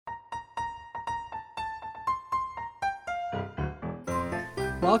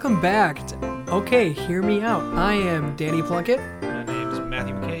Welcome back to Okay, Hear Me Out. I am Danny Plunkett. My name's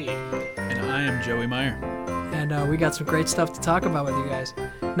Matthew McKay. And I am Joey Meyer. And we got some great stuff to talk about with you guys.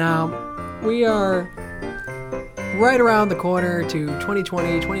 Now, we are right around the corner to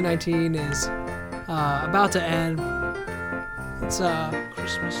 2020. 2019 is about to end. It's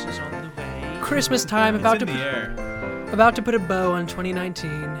Christmas is on the way. Christmas time, It's about in to the air. put a bow on 2019.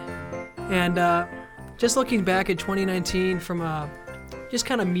 And just looking back at 2019 from a just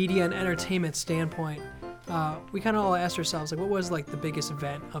kind of media and entertainment standpoint, we kind of all asked ourselves, like, what was like the biggest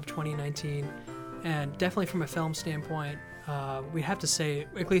event of 2019? And definitely from a film standpoint, we have to say,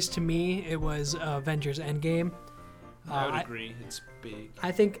 at least to me, it was Avengers Endgame. I would agree. It's big.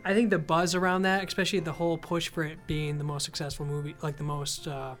 I think the buzz around that, especially the whole push for it being the most successful movie, like the most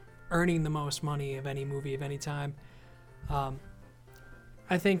earning the most money of any movie of any time.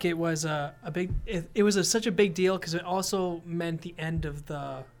 I think it was such a big deal because it also meant the end of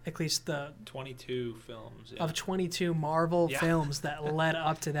at least the 22 films. Yeah. of 22 Marvel films that led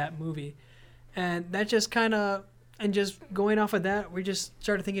up to that movie. And that just kind of, and just going off of that, we just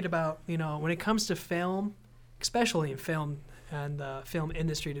started thinking about, when it comes to film, especially in film and the film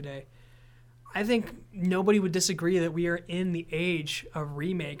industry today, I think nobody would disagree that we are in the age of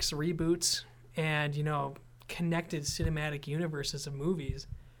remakes, reboots, and, connected cinematic universes of movies,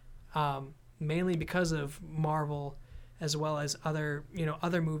 mainly because of Marvel as well as other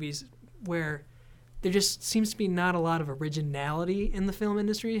movies where there just seems to be not a lot of originality in the film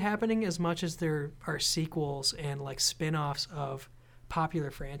industry happening as much as there are sequels and like spin-offs of popular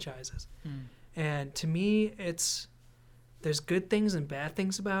franchises. And to me, there's good things and bad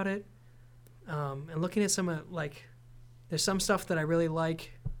things about it. And looking at there's some stuff that I really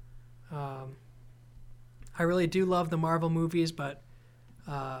like. I really do love the Marvel movies, but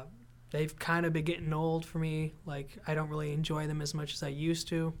they've kind of been getting old for me. Like, I don't really enjoy them as much as I used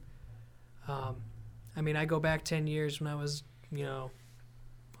to. I go back 10 years when I was, a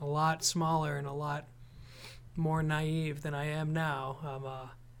lot smaller and a lot more naive than I am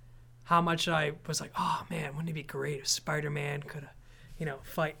now. How much I was like, oh man, wouldn't it be great if Spider-Man could,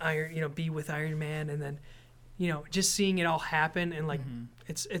 fight be with Iron Man, and then, just seeing it all happen and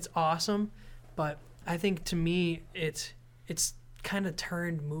it's awesome. But I think to me, it's kind of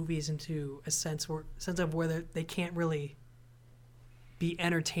turned movies into a sense of where they can't really be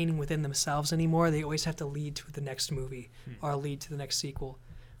entertaining within themselves anymore. They always have to lead to the next movie or lead to the next sequel,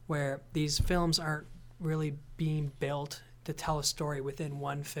 where these films aren't really being built to tell a story within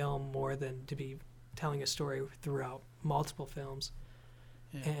one film more than to be telling a story throughout multiple films.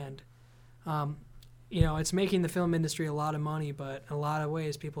 Yeah. And, it's making the film industry a lot of money, but in a lot of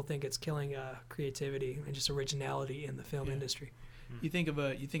ways people think it's killing creativity and just originality in the film industry. You think of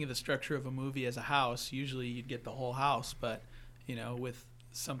the structure of a movie as a house. Usually you'd get the whole house, but with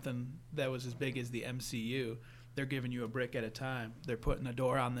something that was as big as the MCU, they're giving you a brick at a time. They're putting a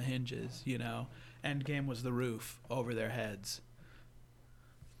door on the hinges. Endgame was the roof over their heads.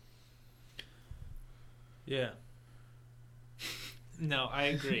 Yeah. No, I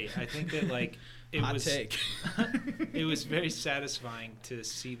agree. I think that it was very satisfying to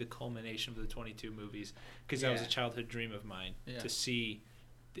see the culmination of the 22 movies, because that was a childhood dream of mine, to see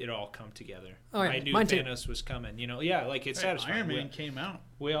it all come together. Oh, yeah. I knew Mine too. Thanos was coming. It's satisfying. Iron Man came out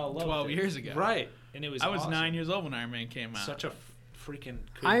We all loved 12 it. years ago. Right. And it was I was awesome. 9 years old when Iron Man came out. Such a freaking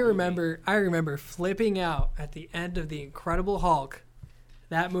good I movie. remember flipping out at the end of The Incredible Hulk,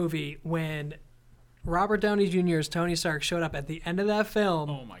 that movie, when Robert Downey Jr.'s Tony Stark showed up at the end of that film.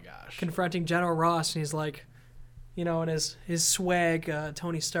 Oh my gosh. Confronting General Ross, and he's like, in his swag,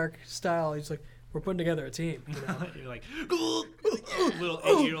 Tony Stark style, he's like, we're putting together a team. You're like, little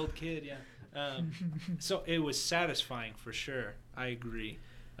 8-year-old kid, yeah. So it was satisfying for sure. I agree.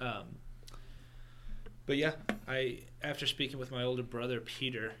 But yeah, after speaking with my older brother,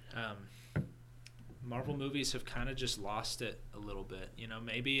 Peter, Marvel movies have kind of just lost it a little bit.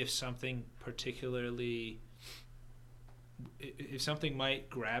 Maybe if something might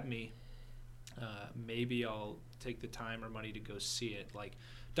grab me, maybe I'll take the time or money to go see it. Like,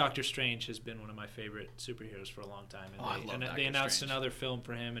 Doctor Strange has been one of my favorite superheroes for a long time, and they announced another film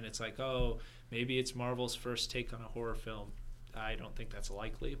for him, and it's like, oh, maybe it's Marvel's first take on a horror film. I don't think that's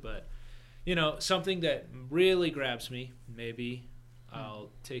likely, but something that really grabs me, maybe I'll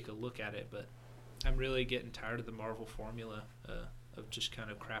take a look at it. But I'm really getting tired of the Marvel formula of just kind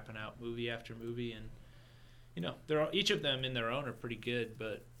of crapping out movie after movie, and each of them in their own are pretty good,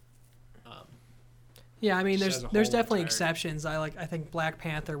 but yeah, Just there's as a whole, definitely I'm tired. exceptions. I think Black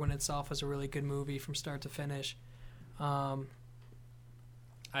Panther when itself was a really good movie from start to finish. I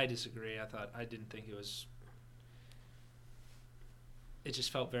disagree. I didn't think it was it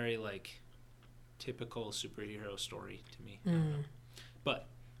just felt very like typical superhero story to me. But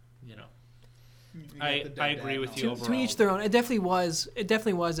I agree with you overall. To each their own. It definitely was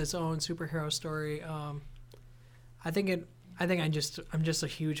its own superhero story. I think I'm just a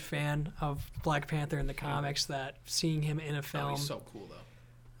huge fan of Black Panther in the comics. That seeing him in a film, he's so cool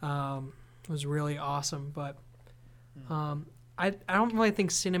though. Was really awesome. But I don't really think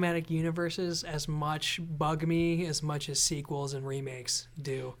cinematic universes as much bug me as much as sequels and remakes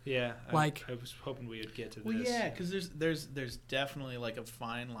do. Yeah, I was hoping we would get to this. Well, yeah, because there's definitely like a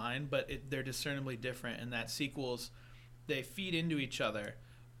fine line, but they're discernibly different in that sequels, they feed into each other,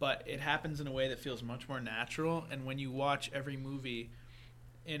 but it happens in a way that feels much more natural. And when you watch every movie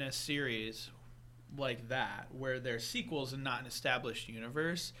in a series like that, where they're sequels and not an established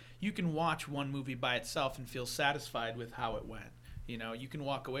universe, you can watch one movie by itself and feel satisfied with how it went. You can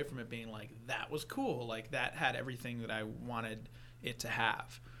walk away from it being like, that was cool, like that had everything that I wanted it to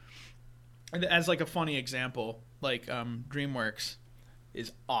have. And as like a funny example, like DreamWorks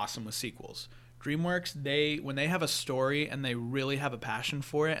is awesome with sequels. DreamWorks, when they have a story and they really have a passion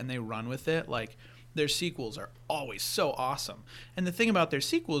for it and they run with it, like their sequels are always so awesome. And the thing about their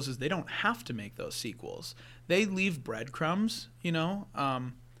sequels is they don't have to make those sequels. They leave breadcrumbs,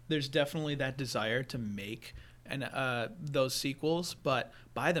 there's definitely that desire to make those sequels, but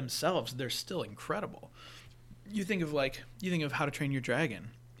by themselves, they're still incredible. You think of How to Train Your Dragon.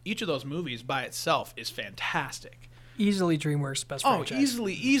 Each of those movies by itself is fantastic. Easily DreamWorks' best franchise.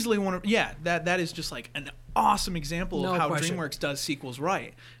 Easily one of, that is just like an awesome example of how question. DreamWorks does sequels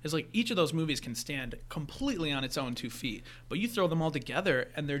right. It's like each of those movies can stand completely on its own 2 feet, but you throw them all together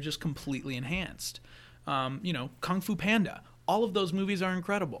and they're just completely enhanced. Kung Fu Panda. All of those movies are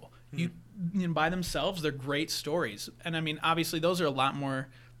incredible. By themselves, they're great stories. And I mean, obviously those are a lot more,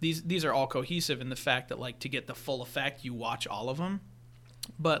 these are all cohesive in the fact that like to get the full effect, you watch all of them.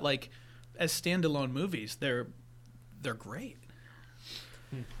 But like as standalone movies, they're great.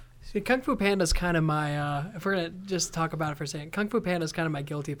 See, Kung Fu Panda is kind of my, if we're going to just talk about it for a second, Kung Fu Panda is kind of my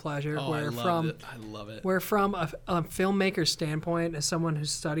guilty pleasure. Oh, I love it. Where from a filmmaker's standpoint, as someone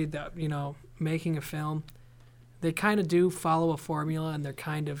who's studied that, making a film, they kind of do follow a formula and they're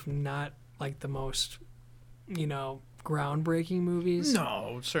kind of not like the most, groundbreaking movies.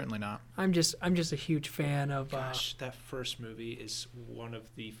 No, certainly not. I'm just a huge fan of. Gosh, that first movie is one of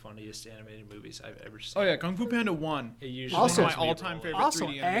the funniest animated movies I've ever seen. Oh yeah, Kung Fu Panda 1. It usually Also, one of my all-time favorite. Also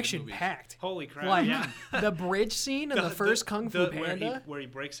 3D action packed. Holy crap! Like yeah. the bridge scene in the first Kung Fu Panda, where he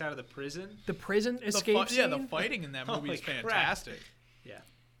breaks out of the prison. the prison escape scene. Yeah, the fighting in that movie is fantastic. Yeah.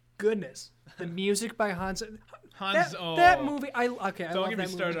 Goodness, the music by Hans. Hans. That movie. I love that movie. Don't get me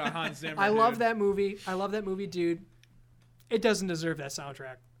started on Hans Zimmer. I love that movie. I love that movie, dude. It doesn't deserve that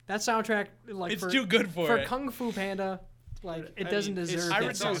soundtrack. That soundtrack, like it's too good for it. Kung Fu Panda, like it doesn't deserve that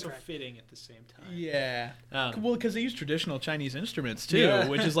It's also soundtrack. fitting at the same time. Yeah. Well, because they use traditional Chinese instruments too,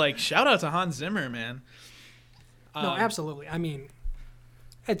 which is like shout out to Hans Zimmer, man. No, absolutely. I mean,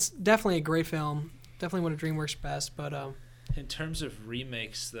 it's definitely a great film. Definitely one of DreamWorks' best. But in terms of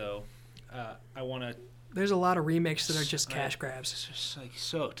remakes, though, I want to. There's a lot of remakes that are just cash grabs. It's just like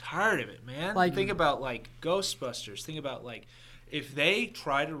so tired of it, man. Like, think about like Ghostbusters. Think about like if they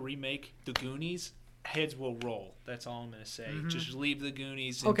try to remake The Goonies, heads will roll. That's all I'm gonna say. Mm-hmm. Just leave The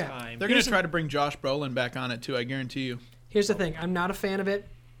Goonies in time. They're gonna try to bring Josh Brolin back on it too. I guarantee you. Here's the thing. I'm not a fan of it.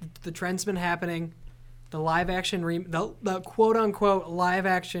 The trend's been happening. The live action the quote unquote live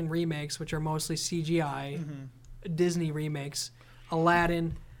action remakes, which are mostly CGI, Disney remakes,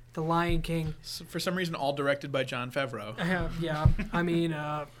 Aladdin, The Lion King. For some reason, all directed by Jon Favreau. Yeah, I mean,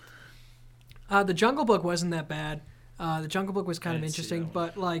 The Jungle Book wasn't that bad. The Jungle Book was kind of interesting,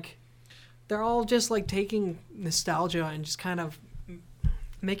 but like, they're all just like taking nostalgia and just kind of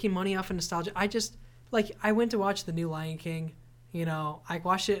making money off of nostalgia. I went to watch the new Lion King. I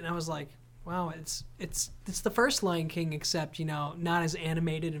watched it and I was like, wow, it's the first Lion King, except not as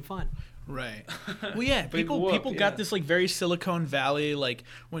animated and fun. Right. Well, yeah, people got this like very Silicon Valley, like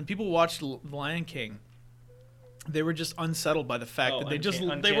when people watched The Lion King, they were just unsettled by the fact that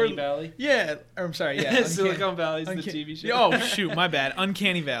Uncanny Valley? Yeah, I'm sorry, yeah. Silicon Valley's the TV show. Oh shoot, my bad.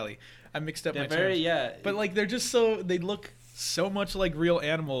 Uncanny Valley. I mixed up my terms. But like they're just they look so much like real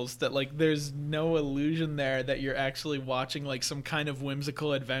animals that like there's no illusion there that you're actually watching like some kind of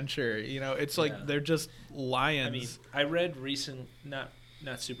whimsical adventure. It's like they're just lions. I mean, I read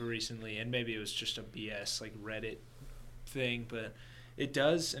not super recently, and maybe it was just a BS like Reddit thing, but it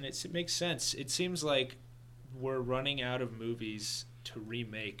does, and it makes sense. It seems like we're running out of movies to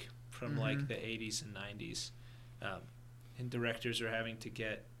remake from like the 80s and 90s, and directors are having to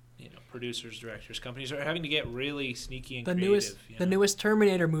get producers, directors, companies are having to get really sneaky and the creative. The newest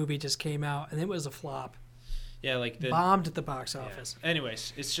Terminator movie just came out, and it was a flop. Yeah, like bombed at the box office. Yeah.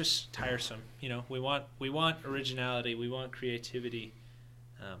 Anyways, it's just tiresome. We want originality. We want creativity.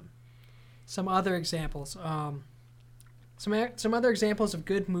 Some other examples. Some other examples of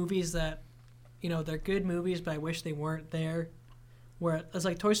good movies that, they're good movies, but I wish they weren't there. Where it's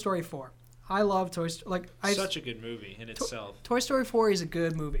like Toy Story 4. I love Toy Story. Such a good movie in itself. Toy Story 4 is a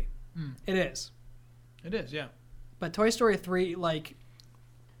good movie. It is. It is, yeah. But Toy Story 3,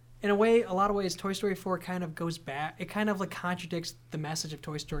 in a lot of ways, Toy Story 4 kind of goes back. It kind of contradicts the message of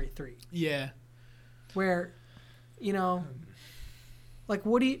Toy Story 3. Yeah. Where,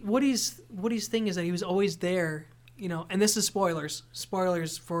 Woody's thing is that he was always there, and this is spoilers.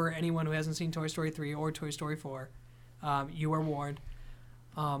 Spoilers for anyone who hasn't seen Toy Story 3 or Toy Story 4. You are warned.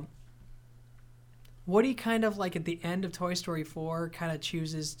 Woody kind of at the end of Toy Story 4 kind of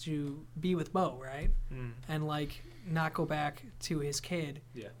chooses to be with Bo, right? And not go back to his kid.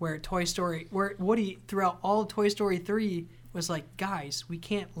 Yeah. Where Woody throughout all of Toy Story 3 was like, guys, we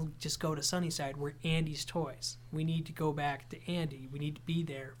can't just go to Sunnyside. We're Andy's toys. We need to go back to Andy. We need to be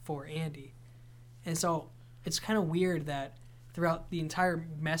there for Andy. And so it's kind of weird that throughout the entire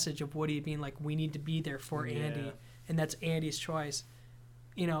message of Woody being we need to be there for Andy, and that's Andy's choice.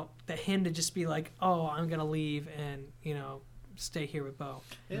 That him to just be oh, I'm going to leave and, stay here with Bo.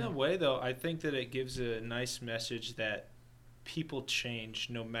 In a way, though, I think that it gives a nice message that people change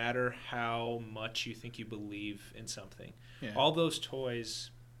no matter how much you think you believe in something. Yeah. All those toys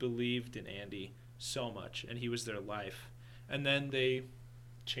believed in Andy so much, and he was their life. And then they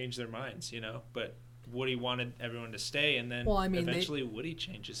changed their minds, But Woody wanted everyone to stay, and then eventually Woody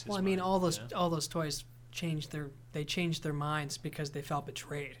changes his mind. All those toys changed their minds because they felt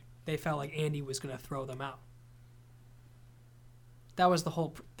betrayed. They felt like Andy was going to throw them out. That was the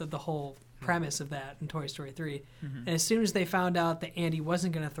whole premise of that in Toy Story 3. And as soon as they found out that Andy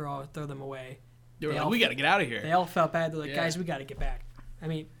wasn't going to throw them away, they were we got to get out of here. They all felt bad. They're guys, we got to get back.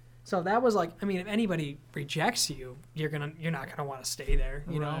 So that was if anybody rejects you, you're not gonna want to stay there.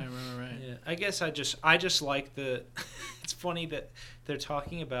 You know. Right. Yeah. I guess I just like the. It's funny that they're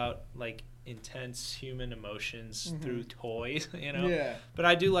talking about intense human emotions through toys. Yeah. But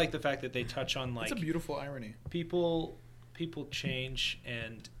I do like the fact that they touch on It's a beautiful irony. People change,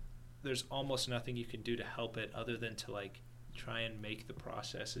 and there's almost nothing you can do to help it other than to try and make the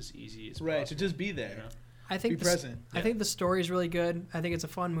process as easy as possible. Right, to just be there. I think be present. I think the story is really good. I think it's a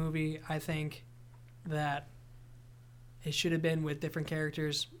fun movie. I think that it should have been with different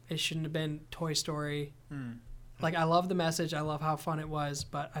characters. It shouldn't have been Toy Story. I love the message. I love how fun it was,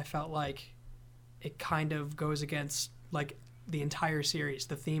 but I felt like it kind of goes against the entire series,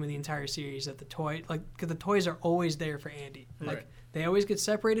 the theme of the entire series, that because the toys are always there for Andy. Right. They always get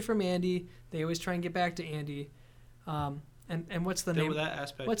separated from Andy. They always try and get back to Andy. And what's the name? That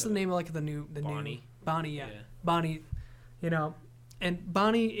aspect. What's the name of the new Bonnie? Bonnie, yeah. Bonnie, and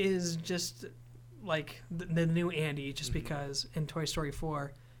Bonnie is just the new Andy, just because in Toy Story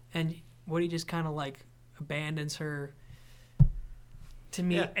 4, and Woody just kind of abandons her. To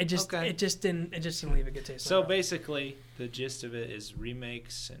me, it just didn't leave a good taste. So basically, the gist of it is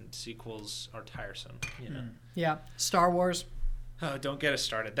remakes and sequels are tiresome. Yeah, Star Wars. Oh, don't get us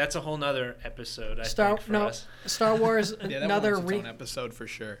started. That's a whole nother episode. I Star think, for us. Star Wars. Yeah, that another one's its own episode for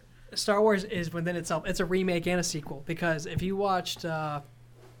sure. Star Wars is within itself. It's a remake and a sequel, because if you watched,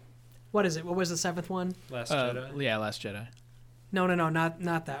 what is it? What was the seventh one? Last Jedi. Yeah, Last Jedi. No, not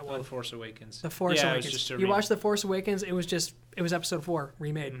that one. The Force Awakens. The Force Awakens. It was just you watched The Force Awakens. It was episode 4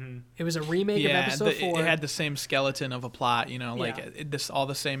 remade. It was a remake of episode 4. It had the same skeleton of a plot. All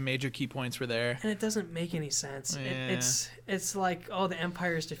the same major key points were there. And it doesn't make any sense. Yeah. It's like, oh, the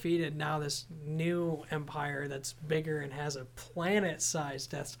Empire's defeated. Now this new Empire that's bigger and has a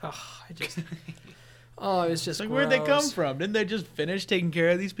planet-sized Death. Oh, it's just where'd they come from? Didn't they just finish taking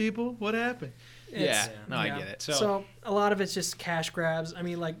care of these people? What happened? I get it. So a lot of it's just cash grabs.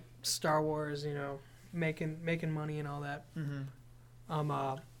 Star Wars, making money and all that.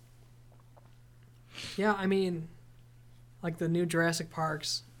 The new Jurassic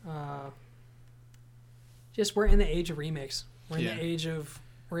Parks. Just we're in the age of remakes. We're in the age of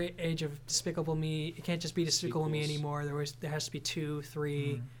Despicable Me. It can't just be Despicable Me anymore. There has to be 2,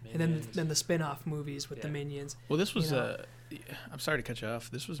 3, and then the spin-off movies with the Minions. Well, this was I'm sorry to cut you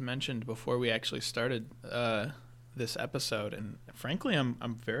off. This was mentioned before we actually started this episode, and frankly,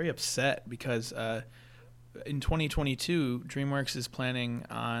 I'm very upset because in 2022, DreamWorks is planning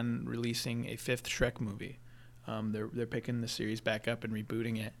on releasing a 5th Shrek movie. They're picking the series back up and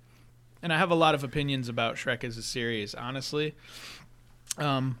rebooting it, and I have a lot of opinions about Shrek as a series. Honestly,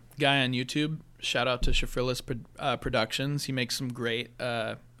 guy on YouTube. Shout out to Shafrillis Productions. He makes some great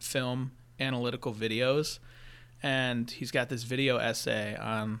film analytical videos, and he's got this video essay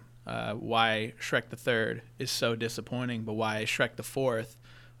on why Shrek the Third is so disappointing, but why Shrek the Fourth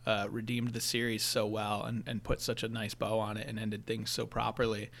redeemed the series so well and put such a nice bow on it and ended things so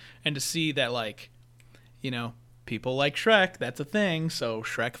properly. And to see that, like, you know, people like Shrek, that's a thing. So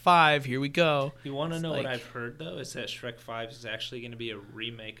Shrek 5, here we go. You want to know what I've heard, though, is that Shrek 5 is actually going to be a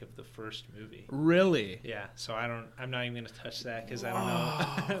remake of the first movie. Really? Yeah, so I'm not even going to touch that because I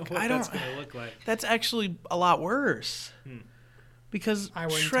don't know what that's going to look like. That's actually a lot worse. Because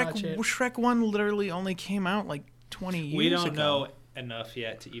Shrek 1 literally only came out like 20 years ago. We don't know enough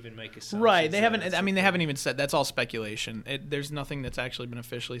yet to even make assumptions. Right, they haven't even said. That's all speculation. There's nothing that's actually been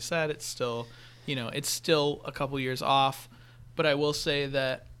officially said. It's still, it's still a couple years off. But I will say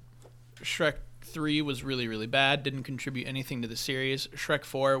that Shrek 3 was really, really bad, didn't contribute anything to the series. Shrek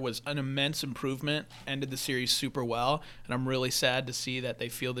 4 was an immense improvement, ended the series super well, and I'm really sad to see that they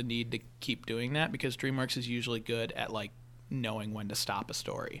feel the need to keep doing that, because DreamWorks is usually good at, like, knowing when to stop a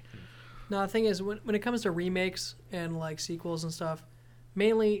story. No, the thing is, when it comes to remakes and, like, sequels and stuff,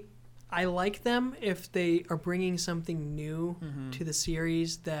 mainly I like them if they are bringing something new to the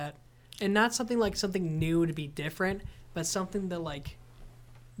series that, and not something new to be different, but something that, like,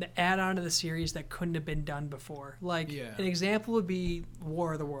 the add on to the series that couldn't have been done before. Like, an example would be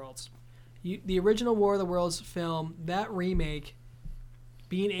War of the Worlds. The original War of the Worlds film, that remake,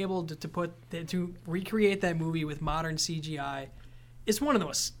 being able to recreate that movie with modern CGI is one of the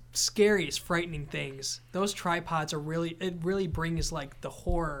most scariest, frightening things. Those tripods really brings, like, the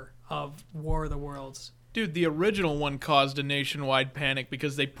horror of War of the Worlds. Dude, the original one caused a nationwide panic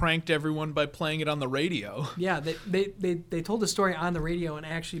because they pranked everyone by playing it on the radio. Yeah, they told the story on the radio, and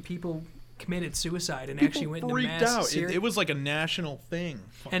actually people committed suicide and actually went into mass out. It was like a national thing.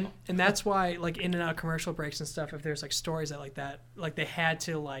 And that's why, like, in and out commercial breaks and stuff, if there's, like, stories like that, like, they had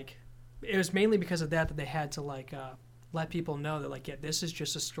to, like, it was mainly because of that they had to, like, let people know that, like, yeah, this is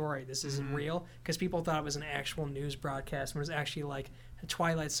just a story. This isn't real. Because people thought it was an actual news broadcast, when it was actually, like, a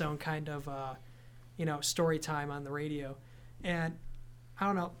Twilight Zone kind of, story time on the radio. And I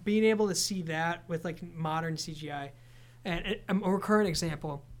don't know, being able to see that with, like, modern CGI. And a more current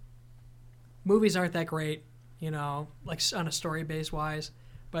example, movies aren't that great, like, on a story base wise.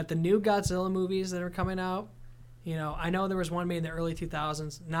 But the new Godzilla movies that are coming out, I know there was one made in the early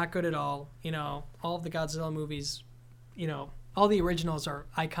 2000s, not good at all. All of the Godzilla movies, all the originals are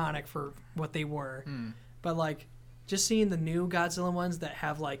iconic for what they were. But, like, just seeing the new Godzilla ones that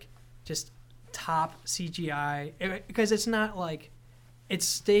have, like, just top CGI, because it's not like, it's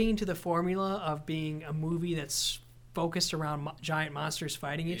staying to the formula of being a movie that's focused around giant monsters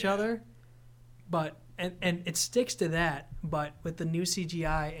fighting each other, but and it sticks to that, but with the new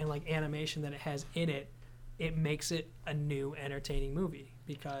CGI and, like, animation that it has in it, it makes it a new entertaining movie,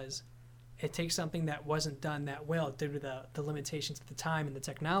 because it takes something that wasn't done that well due to the limitations at the time and the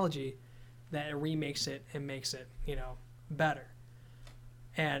technology, that it remakes it and makes it, better.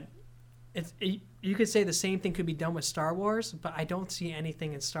 And you could say the same thing could be done with Star Wars, but I don't see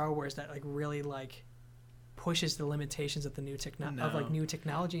anything in Star Wars that, like, really, like, pushes the limitations of the new new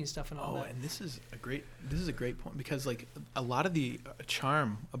technology and stuff and all that. And this is a great point, because, like, a lot of the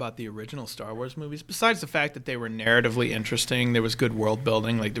charm about the original Star Wars movies, besides the fact that they were narratively interesting, there was good world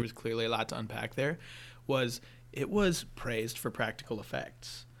building, like, there was clearly a lot to unpack there, it was praised for practical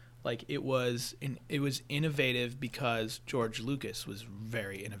effects. Like, it was innovative because George Lucas was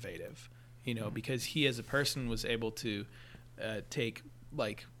very innovative, because he as a person was able to take,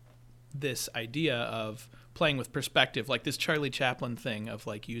 like, this idea of playing with perspective, like this Charlie Chaplin thing of,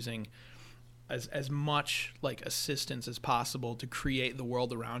 like, using as much, like, assistance as possible to create the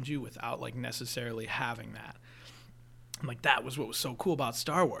world around you without, like, necessarily having that. And, like, that was what was so cool about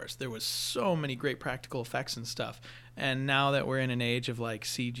Star Wars. There was so many great practical effects and stuff. And now that we're in an age of, like,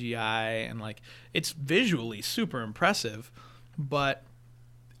 CGI and, like, it's visually super impressive, but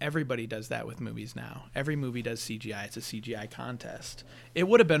everybody does that with movies now. Every movie does CGI. It's a CGI contest. It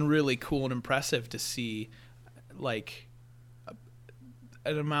would have been really cool and impressive to see, like,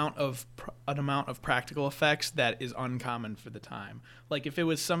 an amount of practical effects that is uncommon for the time. Like, if it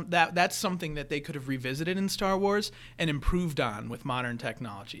was that's something that they could have revisited in Star Wars and improved on with modern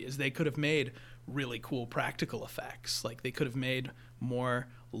technology, is they could have made really cool practical effects. Like, they could have made more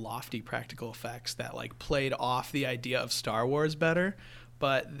lofty practical effects that, like, played off the idea of Star Wars better,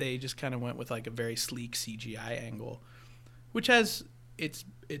 but they just kind of went with, like, a very sleek CGI angle, which has its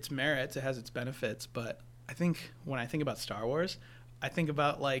merits, it has its benefits. But I think when I think about Star Wars, I think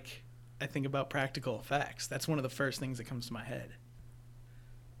about practical effects. That's one of the first things that comes to my head.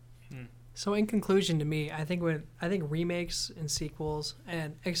 So in conclusion, to me, I think remakes and sequels,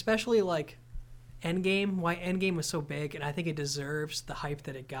 and especially like Endgame, why Endgame was so big, and I think it deserves the hype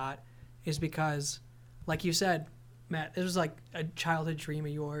that it got, is because, like you said, Matt, it was like a childhood dream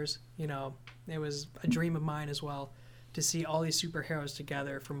of yours. You know, it was a dream of mine as well, to see all these superheroes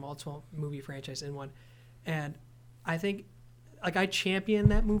together from multiple movie franchises in one. And I think, like, I champion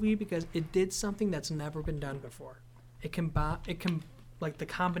that movie because it did something that's never been done before. It can like the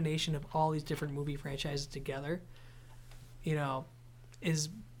combination of all these different movie franchises together, you know, was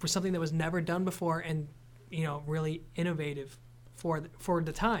something that was never done before, and, you know, really innovative for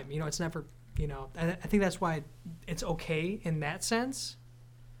the time. You know, it's never, you know, I think that's why it's okay in that sense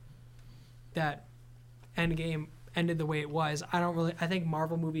that Endgame ended the way it was. I think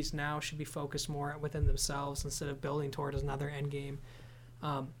Marvel movies now should be focused more within themselves instead of building toward another Endgame.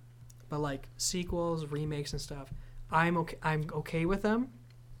 But like sequels, remakes, and stuff, I'm okay with them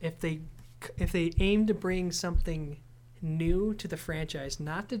if they aim to bring something new to the franchise,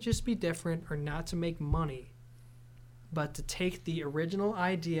 not to just be different or not to make money, but to take the original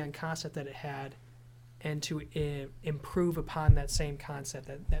idea and concept that it had and to improve upon that same concept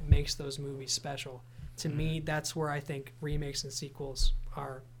that makes those movies special. To me, that's where I think remakes and sequels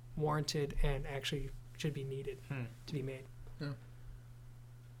are warranted and actually should be needed to be made. Yeah.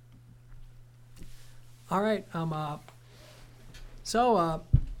 All right. So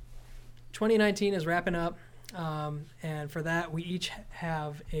 2019 is wrapping up, and for that, we each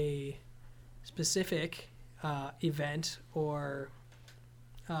have a specific event or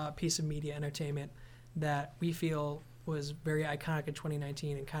piece of media entertainment that we feel was very iconic in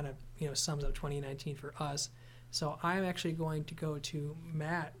 2019 and kind of, you know, sums up 2019 for us. So I'm actually going to go to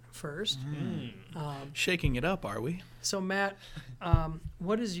Matt first. Shaking it up, are we? So Matt,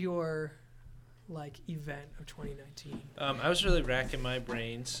 what is your event of 2019? I was really racking my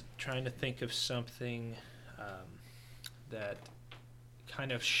brains trying to think of something that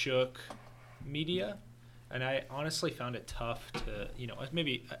kind of shook media, and I honestly found it tough to, you know,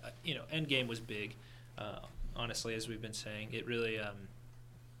 maybe, you know, Endgame was big. Honestly, as we've been saying, it really,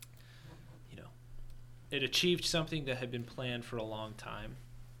 you know, it achieved something that had been planned for a long time,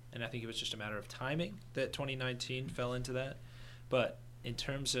 and I think it was just a matter of timing that 2019 fell into that. But in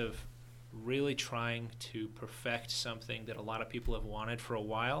terms of really trying to perfect something that a lot of people have wanted for a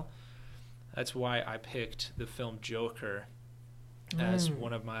while, that's why I picked the film Joker as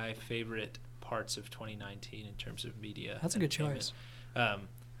one of my favorite parts of 2019 in terms of media. That's a good choice.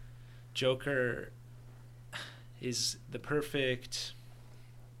 Joker is the perfect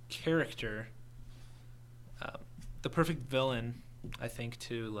character, the perfect villain, I think,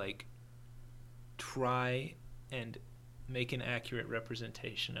 to like try and make an accurate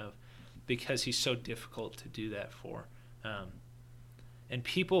representation of, because he's so difficult to do that for. And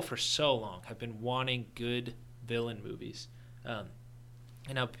people for so long have been wanting good villain movies. And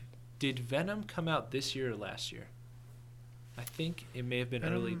now, did Venom come out this year or last year? I think it may have been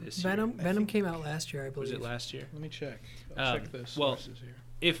early this year. Venom came out last year, I believe. Was it last year? Let me check. I'll check the sources here.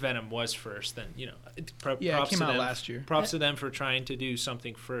 If Venom was first, then, you know, it props came to out them, last year. Props to them for trying to do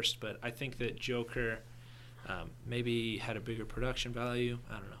something first, but I think that Joker maybe had a bigger production value.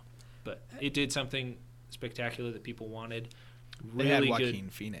 I don't know. But it did something spectacular that people wanted. They had Joaquin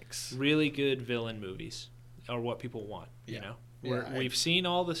Phoenix. Really good villain movies are what people want, you know? We've seen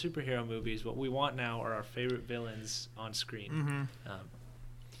all the superhero movies. What we want now are our favorite villains on screen. Mm-hmm.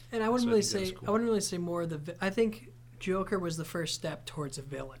 And I wouldn't really say cool. I wouldn't really say more of the. I think Joker was the first step towards a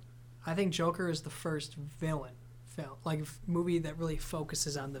villain. I think Joker is the first villain film, like movie that really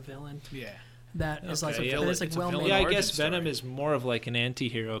focuses on the villain. Yeah. That is like well made. Yeah, I guess Venom is more of like an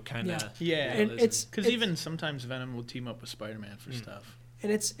anti-hero kind of. Yeah. And it's because even sometimes Venom will team up with Spider-Man for stuff.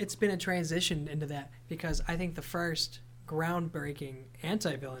 And it's been a transition into that, because I think the first groundbreaking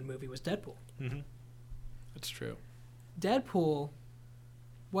anti-villain movie was Deadpool. Mm-hmm. That's true. Deadpool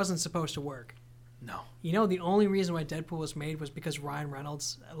wasn't supposed to work. No. You know, the only reason why Deadpool was made was because Ryan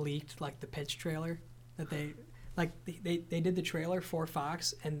Reynolds leaked like the pitch trailer that they did the trailer for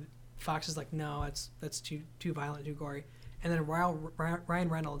Fox, and Fox is like, no, that's too violent, too gory. And then Ryan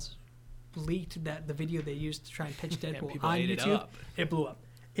Reynolds leaked the video they used to try and pitch Deadpool on YouTube. It blew up.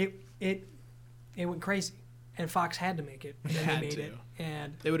 It went crazy. And Fox had to make it. And then they made it.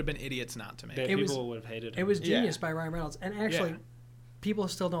 And they would have been idiots not to make it. People would have hated it. It was genius by Ryan Reynolds. And actually, people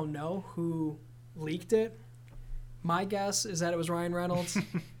still don't know who leaked it. My guess is that it was Ryan Reynolds.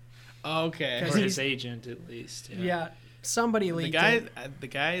 Okay. Or his agent, at least. Yeah. Somebody leaked it. The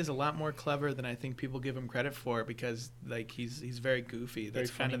guy is a lot more clever than I think people give him credit for, because like he's very goofy.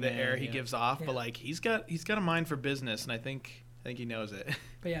 That's kind of the air he gives off. But like he's got a mind for business, and I think I think he knows it.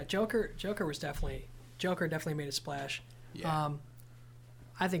 But yeah, Joker definitely made a splash. Yeah.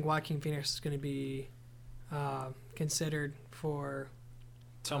 I think Joaquin Phoenix is going to be considered for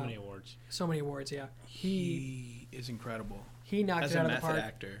so many awards. So many awards, yeah. He is incredible. He knocked it out of the park. As a method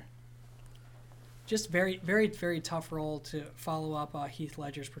actor. Just very, very, very tough role to follow up Heath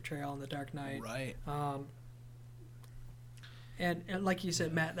Ledger's portrayal in The Dark Knight. Right. And like you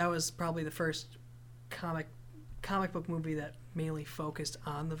said, Matt, that was probably the first comic book movie that mainly focused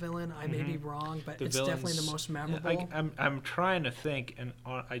on the villain. I may be wrong, but it's definitely the most memorable. I'm trying to think, and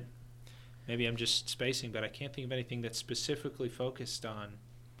maybe I'm just spacing, but I can't think of anything that's specifically focused on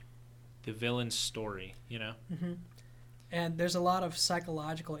the villain's story, you know? Mm-hmm. And there's a lot of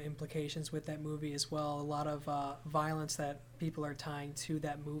psychological implications with that movie as well. A lot of violence that people are tying to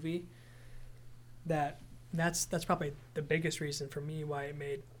that movie. That's probably the biggest reason for me why it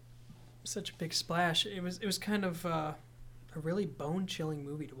made such a big splash. It was kind of a really bone-chilling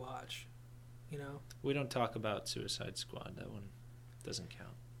movie to watch, you know? We don't talk about Suicide Squad. That one doesn't count.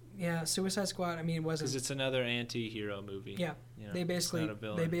 Yeah, Suicide Squad, I mean, it wasn't... Because it's another anti-hero movie. Yeah, you know, they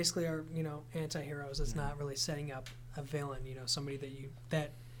basically are, you know, anti-heroes. It's not really setting up a villain, you know, somebody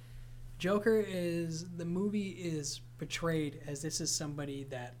that Joker is... The movie is portrayed as this is somebody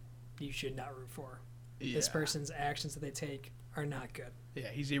that you should not root for. Yeah. This person's actions that they take are not good. Yeah,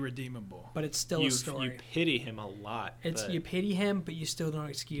 he's irredeemable. But it's still a story. You pity him a lot. You pity him, but you still don't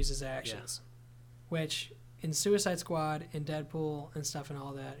excuse his actions. Yeah. Which... In Suicide Squad and Deadpool and stuff and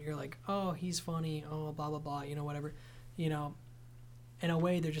all that, you're like, oh, he's funny, oh, blah, blah, blah, you know, whatever. You know, in a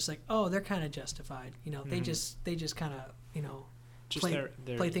way, they're just like, oh, they're kind of justified. You know, they just kind of, you know,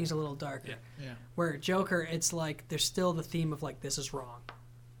 play things a little darker. Yeah. Where Joker, it's like, there's still the theme of like, this is wrong.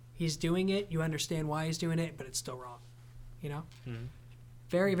 He's doing it, you understand why he's doing it, but it's still wrong. You know? Mm-hmm.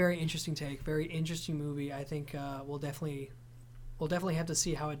 Very, very interesting take, very interesting movie. I think we'll definitely have to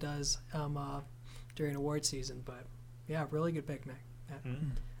see how it does during award season, but yeah, really good pick, Mac. Mm-hmm.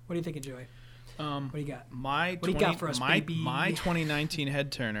 What are you thinking, Joey? What do you got? What do you got for us, baby? My 2019 head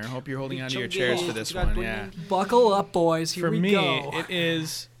turner. Hope you're holding onto your chairs for this one. Yeah. Buckle up, boys. Here we go. For me,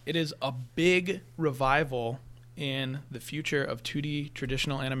 it is a big revival in the future of 2D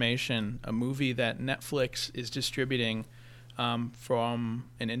traditional animation. A movie that Netflix is distributing from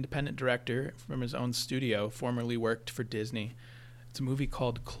an independent director from his own studio, formerly worked for Disney. It's a movie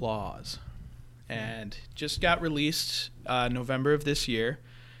called Klaus. And just got released November of this year,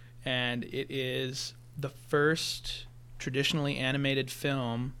 and it is the first traditionally animated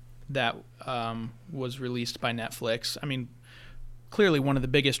film that was released by Netflix. I mean, clearly one of the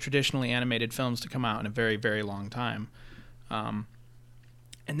biggest traditionally animated films to come out in a very, very long time. And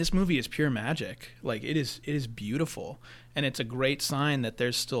this movie is pure magic. Like, it is beautiful, and it's a great sign that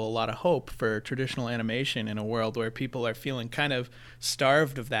there's still a lot of hope for traditional animation in a world where people are feeling kind of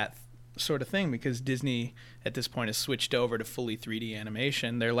starved of that sort of thing, because Disney at this point has switched over to fully 3D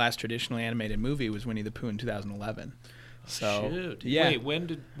animation. Their last traditionally animated movie was Winnie the Pooh in 2011. So, shoot. Yeah. Wait, when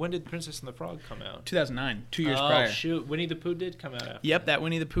did Princess and the Frog come out? 2009, 2 years prior. Oh, shoot. Winnie the Pooh did come out after. Yep, that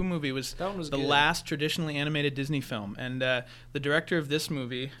Winnie the Pooh movie was the good. last traditionally animated Disney film. And the director of this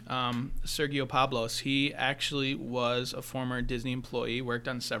movie, Sergio Pablos, he actually was a former Disney employee, worked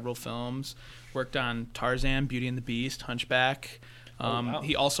on several films, worked on Tarzan, Beauty and the Beast, Hunchback. Wow.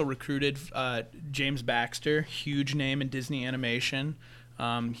 He also recruited James Baxter, huge name in Disney animation.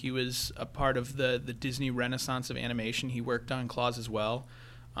 He was a part of the Disney Renaissance of animation. He worked on Klaus as well.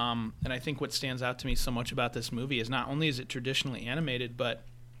 And I think what stands out to me so much about this movie is not only is it traditionally animated, but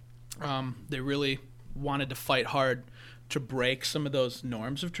they really wanted to fight hard to break some of those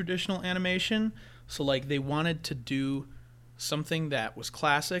norms of traditional animation. So, like, they wanted to do something that was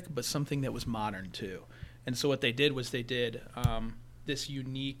classic, but something that was modern, too. And so what they did was they did this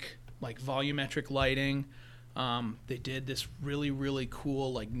unique, like, volumetric lighting. They did this really, really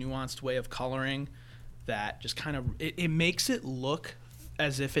cool, like, nuanced way of coloring that just kind of it makes it look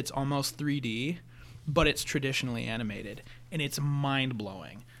as if it's almost 3D, but it's traditionally animated, and it's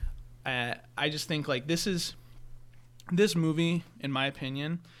mind-blowing. I just think, like, this movie, in my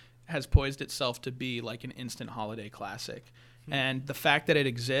opinion, has poised itself to be like an instant holiday classic. And the fact that it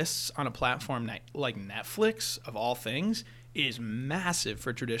exists on a platform like Netflix, of all things, is massive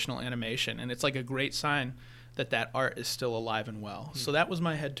for traditional animation. And it's like a great sign that art is still alive and well. So that was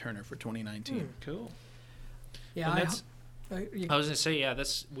my head turner for 2019. Cool. Yeah, I was going to say, yeah,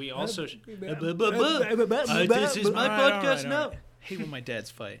 we also... this is my podcast now. I hate when my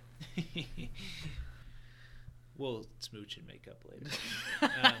dads fight. We'll smooch and make up later.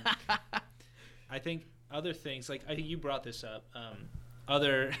 I think other things, like, I think you brought this up,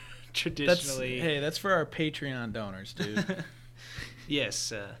 other traditionally... That's for our Patreon donors, dude.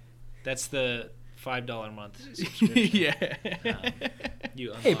 Yes, that's the $5 a month subscription. Yeah.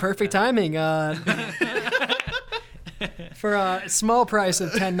 Hey, perfect timing. For a small price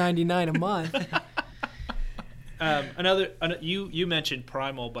of $10.99 a month. You mentioned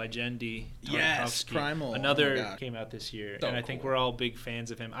Primal by Genndy Tartakovsky. Yes, Primal. Another came out this year, and I think we're all big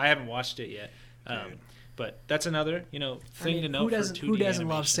fans of him. I haven't watched it yet, but that's another thing to know for 2D Who doesn't animation.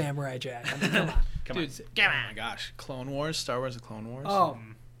 love Samurai Jack? I mean, come on. Dude, oh my gosh, Clone Wars, Star Wars: The Clone Wars. Oh,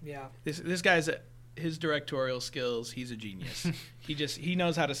 yeah. This guy's his directorial skills. He's a genius. he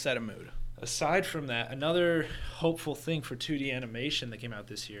knows how to set a mood. Aside from that, another hopeful thing for 2D animation that came out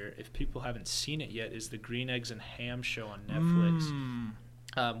this year, if people haven't seen it yet, is the Green Eggs and Ham show on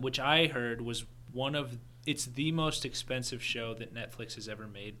Netflix, which I heard was it's the most expensive show that Netflix has ever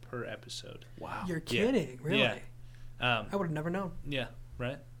made per episode. Wow. You're kidding, really? Yeah. I would have never known. Yeah,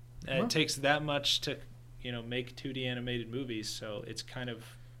 right? It takes that much to, make 2D animated movies, so it's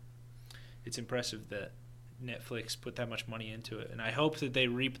impressive that Netflix put that much money into it, and I hope that they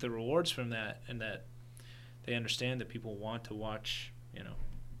reap the rewards from that, and that they understand that people want to watch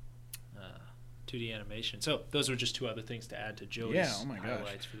 2D animation. So those are just two other things to add to Joey's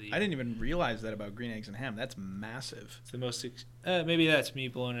highlights for the year. I didn't even realize that about Green Eggs and Ham. That's massive. It's the most maybe that's me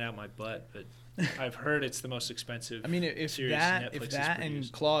blowing it out my butt, but I've heard it's the most expensive. I mean, if that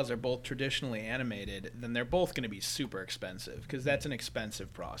and Claws are both traditionally animated, then they're both going to be super expensive, because that's an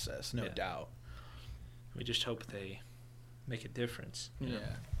expensive process, no doubt. We just hope they make a difference. Yeah.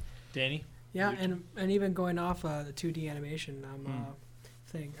 Danny? Yeah, and even going off the 2D animation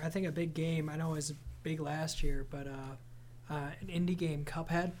thing, I think a big game, I know it was big last year, but an indie game,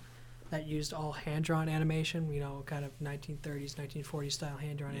 Cuphead, that used all hand-drawn animation, kind of 1930s, 1940s style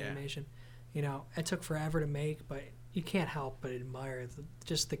hand-drawn animation. It took forever to make, but you can't help but admire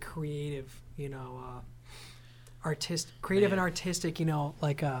just the creative, creative and artistic,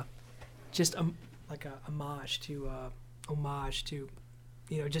 like a homage to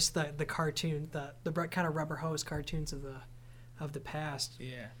just the cartoon, the kind of rubber hose cartoons of the past.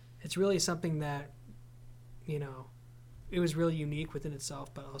 Yeah, it's really something that it was really unique within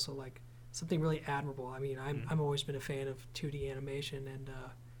itself, but also like something really admirable. I mean, I'm always been a fan of 2D animation, and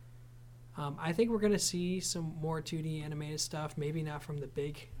I think we're gonna see some more 2D animated stuff. Maybe not from the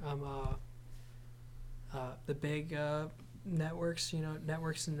big networks,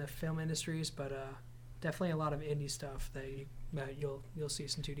 networks in the film industries, but definitely a lot of indie stuff that you'll see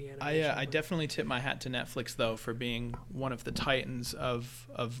some 2D animation. I definitely tip my hat to Netflix, though, for being one of the titans of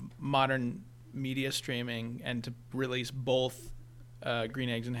modern media streaming, and to release both Green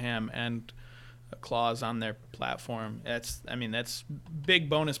Eggs and Ham and Claws on their platform. That's big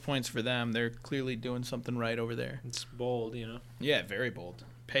bonus points for them. They're clearly doing something right over there. It's bold, Yeah, very bold.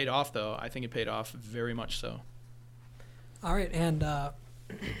 Paid off, though. I think it paid off very much so. All right, and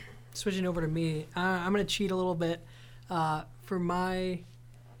switching over to me, I'm going to cheat a little bit. For my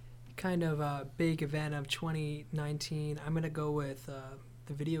kind of big event of 2019, I'm going to go with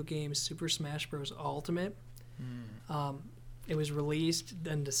the video game Super Smash Bros. Ultimate. It was released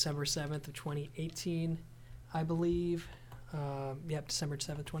on December 7th of 2018, I believe. December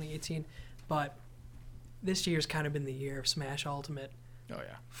 7th, 2018. But this year's kind of been the year of Smash Ultimate. Oh,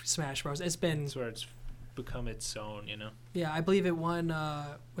 yeah. Smash Bros. It's been... That's where it's become its own, Yeah, I believe it won,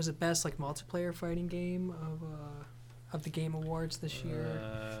 was it best multiplayer fighting game of the Game Awards this year?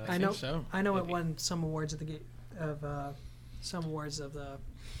 I think so. I know maybe. It won some awards some awards of the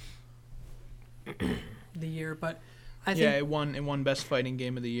year, but I think it won best fighting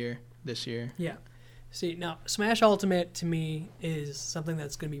game of the year this year. Yeah. See, now Smash Ultimate to me is something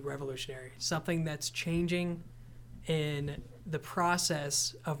that's going to be revolutionary, something that's changing in the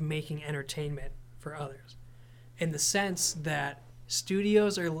process of making entertainment for others, in the sense that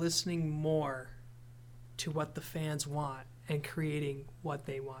studios are listening more to what the fans want and creating what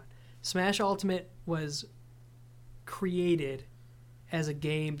they want. Smash Ultimate was created as a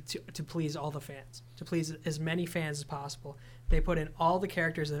game to please all the fans, to please as many fans as possible. They put in all the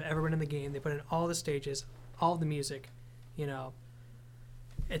characters that have ever been in the game. They put in all the stages, all the music.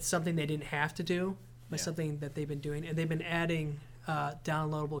 It's something they didn't have to do, but something that they've been doing. And they've been adding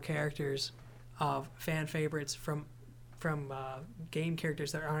downloadable characters of fan favorites from game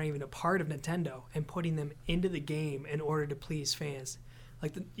characters that aren't even a part of Nintendo, and putting them into the game in order to please fans.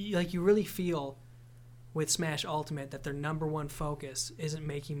 You really feel with Smash Ultimate that their number one focus isn't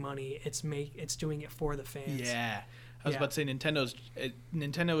making money; it's doing it for the fans. Yeah, I was about to say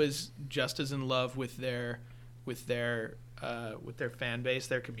Nintendo is just as in love with their fan base,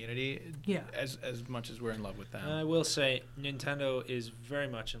 their community, as much as we're in love with them. I will say Nintendo is very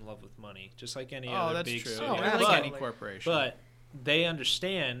much in love with money, just like any other big studio. Oh, like any corporation. But they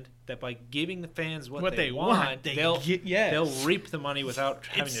understand that by giving the fans what they want, they'll reap the money without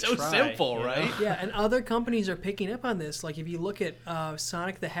having to try. It's so simple, right? Yeah, and other companies are picking up on this. Like if you look at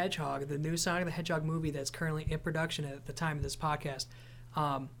Sonic the Hedgehog, the new Sonic the Hedgehog movie that's currently in production at the time of this podcast,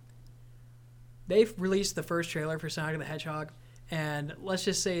 they've released the first trailer for Sonic the Hedgehog, and let's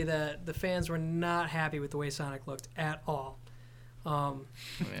just say that the fans were not happy with the way Sonic looked at all.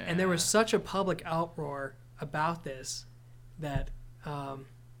 And there was such a public outroar about this that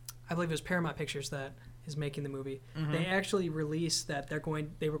I believe it was Paramount Pictures that is making the movie. Mm-hmm. They actually released that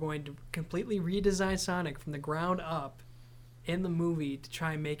they were going to completely redesign Sonic from the ground up in the movie to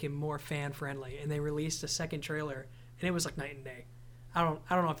try and make him more fan friendly. And they released a second trailer, and it was like night and day. I don't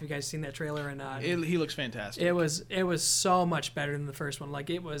know if you guys seen that trailer or not. He looks fantastic. It was so much better than the first one. Like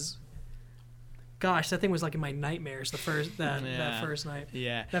it was. Gosh, that thing was like in my nightmares. That first night.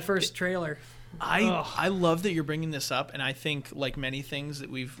 Yeah. That first trailer. I love that you're bringing this up, and I think like many things that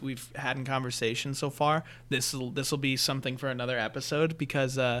we've had in conversation so far, this will be something for another episode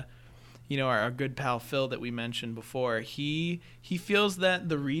because our good pal Phil that we mentioned before, he feels that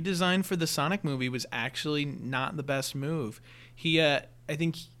the redesign for the Sonic movie was actually not the best move. I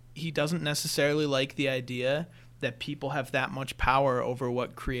think he doesn't necessarily like the idea that people have that much power over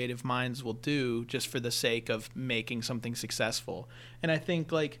what creative minds will do just for the sake of making something successful. And I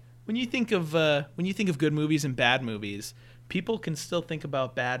think like when you think of good movies and bad movies, people can still think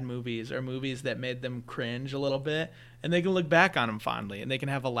about bad movies or movies that made them cringe a little bit, and they can look back on them fondly, and they can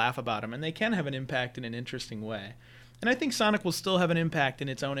have a laugh about them, and they can have an impact in an interesting way. And I think Sonic will still have an impact in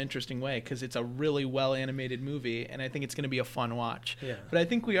its own interesting way because it's a really well-animated movie, and I think it's going to be a fun watch. Yeah. But I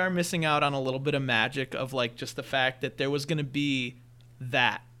think we are missing out on a little bit of magic of like just the fact that there was going to be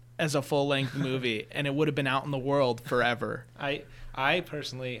that as a full-length movie, and it would have been out in the world forever. I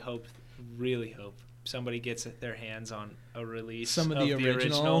personally really hope somebody gets their hands on a release some of the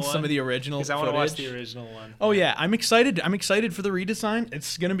original because I want to watch the original one. Oh yeah, I'm excited for the redesign.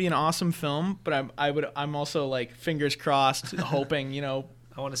 It's going to be an awesome film, but I'm also like fingers crossed hoping, I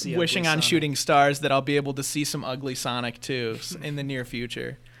want to see wishing on shooting stars that I'll be able to see some ugly Sonic too in the near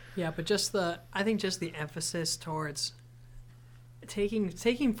future. Yeah, but I think the emphasis towards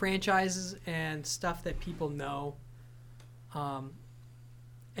taking franchises and stuff that people know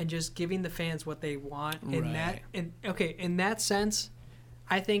and just giving the fans what they want. Right. In that sense,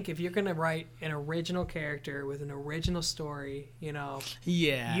 I think if you're gonna write an original character with an original story,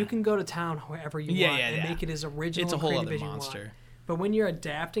 you can go to town however you want and make it as original. It's a and whole creative other as monster. You want. But when you're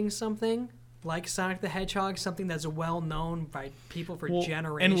adapting something like Sonic the Hedgehog, something that's well known by people for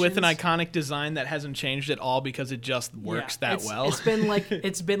generations, and with an iconic design that hasn't changed at all because it just works well.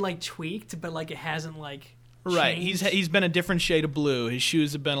 It's been like tweaked, but like it hasn't like. Right, changed. he's been a different shade of blue. His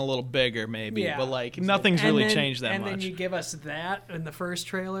shoes have been a little bigger, maybe, but like nothing's really changed that much. And then you give us that in the first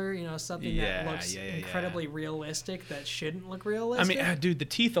trailer, something that looks incredibly realistic that shouldn't look realistic. I mean, dude, the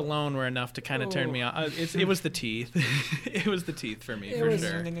teeth alone were enough to kind of turn me off. It was the teeth. It was the teeth for me, for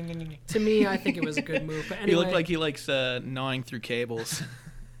sure. To me, I think it was a good move. But anyway, he looked like he likes gnawing through cables.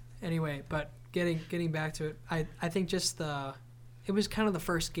 Anyway, but getting back to it, I think it was kind of the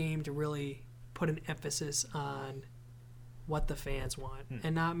first game to really put an emphasis on what the fans want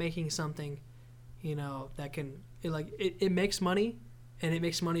and not making something, that can it makes money, and it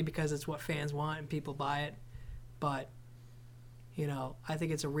makes money because it's what fans want and people buy it. But, I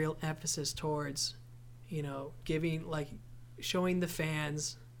think it's a real emphasis towards, showing the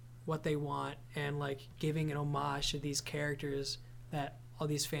fans what they want and giving an homage to these characters that all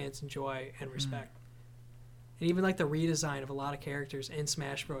these fans enjoy and respect. And even the redesign of a lot of characters in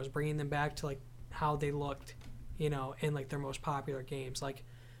Smash Bros, bringing them back to how they looked, in their most popular games,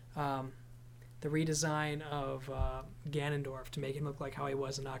 the redesign of Ganondorf to make him look like how he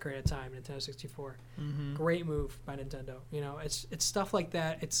was in Ocarina of Time, Nintendo 64. Mm-hmm. Great move by Nintendo. It's stuff like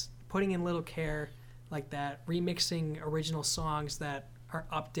that. It's putting in little care like that, remixing original songs that are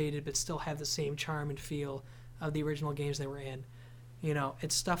updated but still have the same charm and feel of the original games they were in.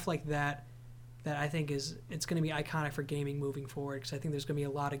 It's stuff like that I think it's going to be iconic for gaming moving forward, because I think there's going to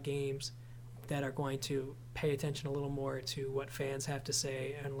be a lot of games that are going to pay attention a little more to what fans have to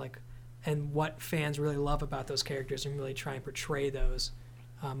say and what fans really love about those characters and really try and portray those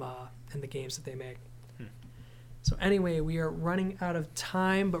in the games that they make. So anyway, we are running out of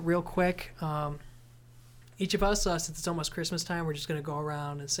time, but real quick, each of us, since it's almost Christmas time, we're just going to go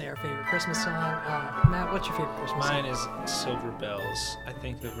around and say our favorite Christmas song. Matt, what's your favorite Christmas song? Mine is Silver Bells. I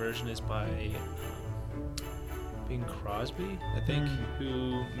think the version is by Bing Crosby,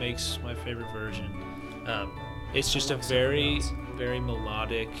 who makes my favorite version. It's just a very, very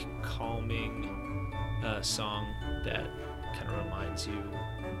melodic, calming song that kind of reminds you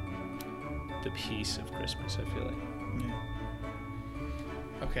the peace of Christmas, I feel like. Yeah.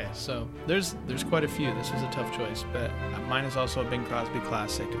 Okay, so there's quite a few. This was a tough choice, but mine is also a Bing Crosby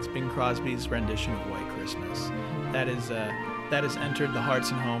classic. It's Bing Crosby's rendition of White Christmas. That has entered the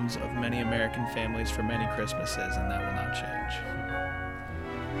hearts and homes of many American families for many Christmases, and that will not change.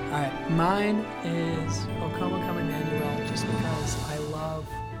 All right, mine is O Come, O Come Emmanuel, just because I love,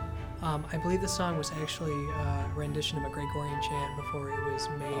 I believe the song was actually a rendition of a Gregorian chant before it was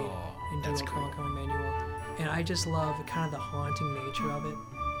made into O Come, O Come Emmanuel. And I just love kind of the haunting nature of it,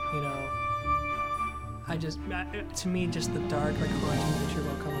 you know. To me, just the dark, like, haunting nature of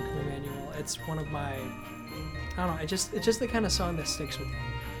O Come, O Come Emmanuel. It's one of my, I don't know, it's just the kind of song that sticks with me.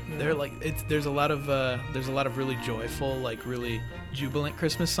 They're like there's a lot of really joyful, like really jubilant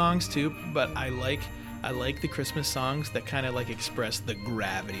Christmas songs too, but I like the Christmas songs that kind of like express the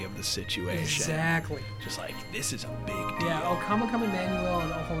gravity of the situation. Exactly. Just like, this is a big deal. Yeah, O Come, O Come Emmanuel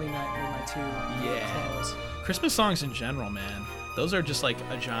and O Holy Night were my two close. Christmas songs in general, man. Those are just like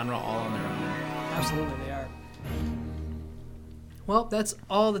a genre all on their own. Absolutely, they are. Well, that's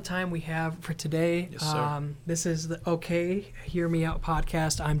all the time we have for today. Yes, sir. This is the OK Hear Me Out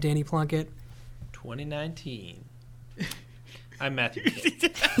podcast. I'm Danny Plunkett. 2019. I'm Matthew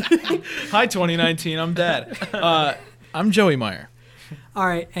Kidd. Hi, 2019. I'm Dad. I'm Joey Meyer. All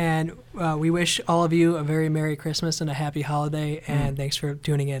right, and we wish all of you a very Merry Christmas and a Happy Holiday, and thanks for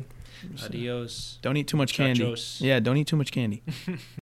tuning in. Adios. Don't eat too much candy. Chachos. Yeah, don't eat too much candy.